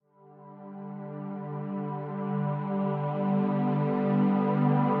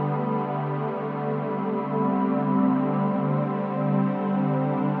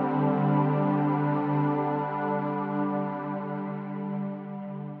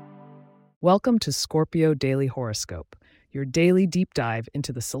Welcome to Scorpio Daily Horoscope, your daily deep dive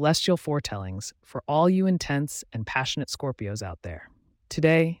into the celestial foretellings for all you intense and passionate Scorpios out there.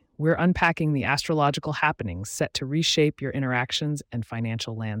 Today, we're unpacking the astrological happenings set to reshape your interactions and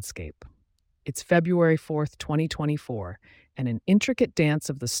financial landscape. It's February 4th, 2024, and an intricate dance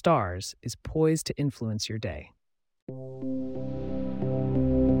of the stars is poised to influence your day.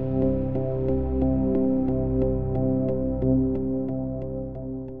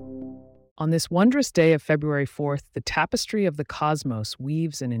 On this wondrous day of February 4th, the tapestry of the cosmos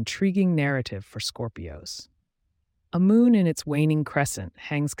weaves an intriguing narrative for Scorpios. A moon in its waning crescent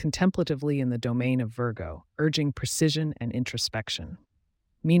hangs contemplatively in the domain of Virgo, urging precision and introspection.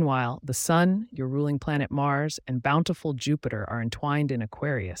 Meanwhile, the sun, your ruling planet Mars, and bountiful Jupiter are entwined in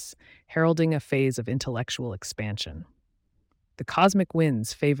Aquarius, heralding a phase of intellectual expansion. The cosmic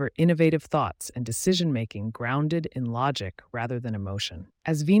winds favor innovative thoughts and decision-making grounded in logic rather than emotion.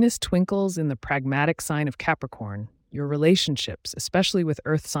 As Venus twinkles in the pragmatic sign of Capricorn, your relationships, especially with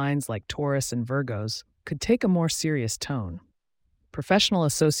earth signs like Taurus and Virgos, could take a more serious tone. Professional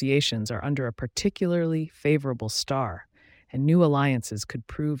associations are under a particularly favorable star, and new alliances could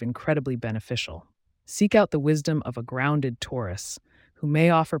prove incredibly beneficial. Seek out the wisdom of a grounded Taurus, who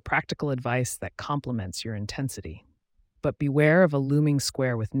may offer practical advice that complements your intensity. But beware of a looming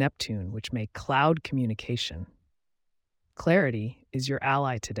square with Neptune, which may cloud communication. Clarity is your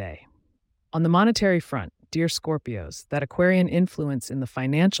ally today. On the monetary front, dear Scorpios, that Aquarian influence in the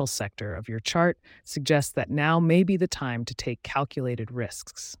financial sector of your chart suggests that now may be the time to take calculated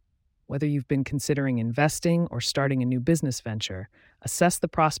risks. Whether you've been considering investing or starting a new business venture, assess the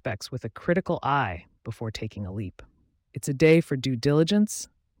prospects with a critical eye before taking a leap. It's a day for due diligence,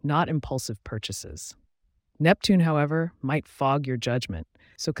 not impulsive purchases. Neptune, however, might fog your judgment,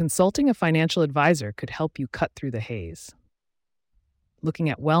 so consulting a financial advisor could help you cut through the haze.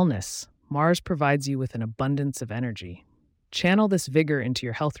 Looking at wellness, Mars provides you with an abundance of energy. Channel this vigor into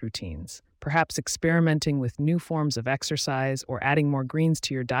your health routines. Perhaps experimenting with new forms of exercise or adding more greens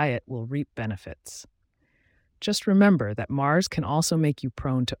to your diet will reap benefits. Just remember that Mars can also make you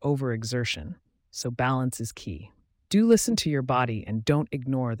prone to overexertion, so balance is key. Do listen to your body and don't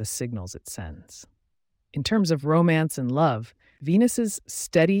ignore the signals it sends. In terms of romance and love, Venus's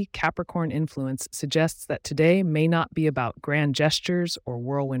steady Capricorn influence suggests that today may not be about grand gestures or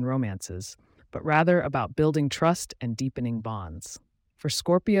whirlwind romances, but rather about building trust and deepening bonds. For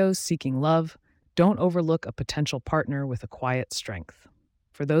Scorpios seeking love, don't overlook a potential partner with a quiet strength.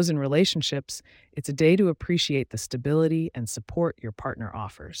 For those in relationships, it's a day to appreciate the stability and support your partner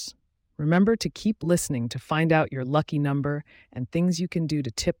offers. Remember to keep listening to find out your lucky number and things you can do to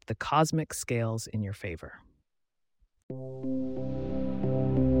tip the cosmic scales in your favor.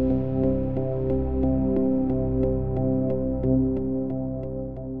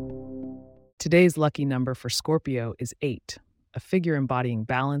 Today's lucky number for Scorpio is 8, a figure embodying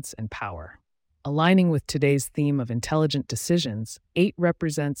balance and power. Aligning with today's theme of intelligent decisions, 8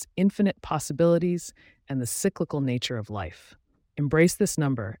 represents infinite possibilities and the cyclical nature of life. Embrace this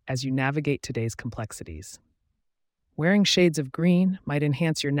number as you navigate today's complexities. Wearing shades of green might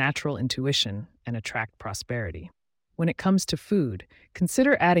enhance your natural intuition and attract prosperity. When it comes to food,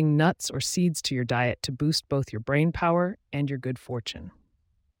 consider adding nuts or seeds to your diet to boost both your brain power and your good fortune.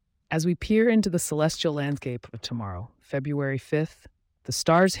 As we peer into the celestial landscape of tomorrow, February 5th, the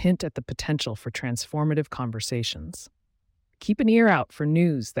stars hint at the potential for transformative conversations. Keep an ear out for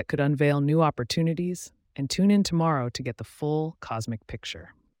news that could unveil new opportunities, and tune in tomorrow to get the full cosmic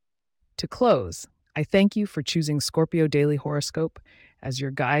picture. To close, I thank you for choosing Scorpio Daily Horoscope as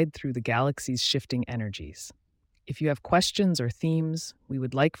your guide through the galaxy's shifting energies. If you have questions or themes we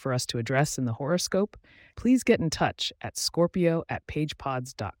would like for us to address in the horoscope, please get in touch at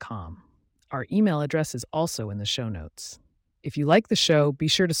scorpio@pagepods.com. Our email address is also in the show notes. If you like the show, be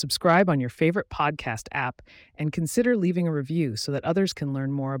sure to subscribe on your favorite podcast app and consider leaving a review so that others can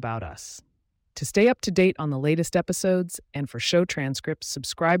learn more about us. To stay up to date on the latest episodes and for show transcripts,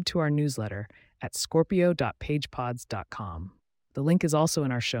 subscribe to our newsletter at scorpio.pagepods.com. The link is also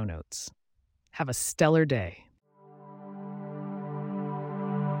in our show notes. Have a stellar day.